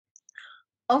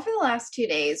Over the last 2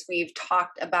 days, we've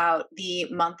talked about the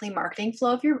monthly marketing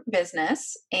flow of your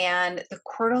business and the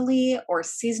quarterly or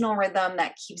seasonal rhythm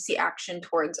that keeps the action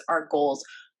towards our goals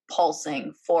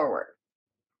pulsing forward.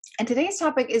 And today's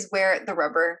topic is where the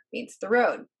rubber meets the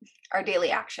road, our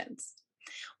daily actions.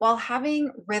 While having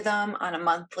rhythm on a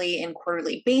monthly and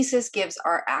quarterly basis gives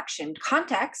our action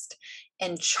context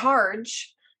and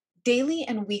charge, daily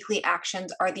and weekly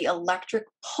actions are the electric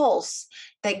pulse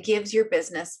that gives your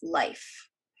business life.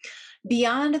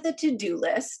 Beyond the to do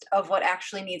list of what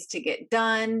actually needs to get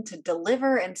done to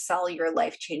deliver and sell your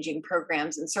life changing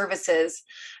programs and services,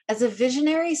 as a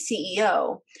visionary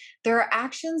CEO, there are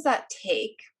actions that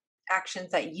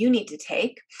you need to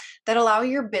take that allow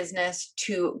your business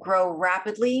to grow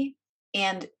rapidly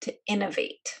and to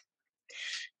innovate.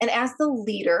 And as the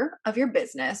leader of your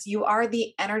business, you are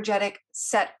the energetic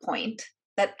set point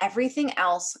that everything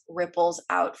else ripples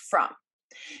out from.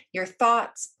 Your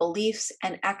thoughts, beliefs,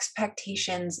 and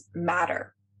expectations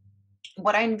matter.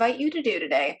 What I invite you to do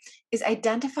today is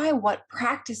identify what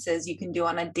practices you can do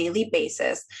on a daily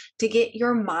basis to get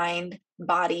your mind,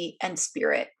 body, and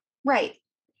spirit right.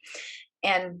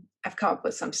 And I've come up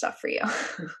with some stuff for you.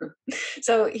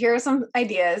 So, here are some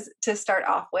ideas to start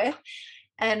off with.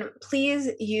 And please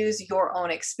use your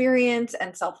own experience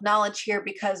and self knowledge here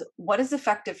because what is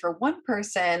effective for one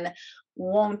person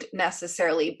won't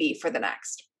necessarily be for the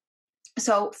next.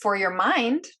 So, for your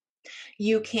mind,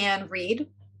 you can read,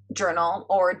 journal,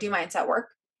 or do mindset work.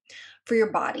 For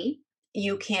your body,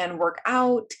 you can work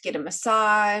out, get a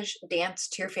massage, dance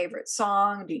to your favorite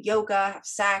song, do yoga, have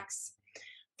sex.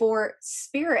 For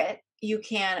spirit, you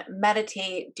can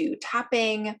meditate, do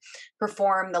tapping,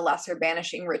 perform the lesser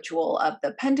banishing ritual of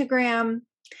the pentagram.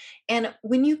 And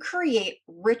when you create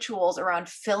rituals around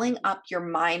filling up your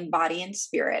mind, body, and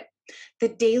spirit, the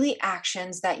daily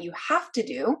actions that you have to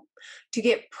do to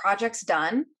get projects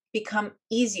done become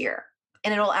easier.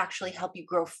 And it'll actually help you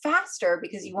grow faster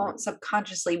because you won't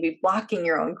subconsciously be blocking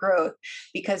your own growth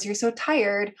because you're so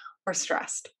tired or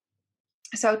stressed.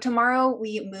 So, tomorrow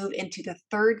we move into the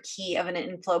third key of an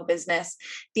inflow business,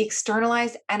 the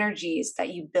externalized energies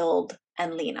that you build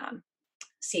and lean on.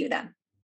 See you then.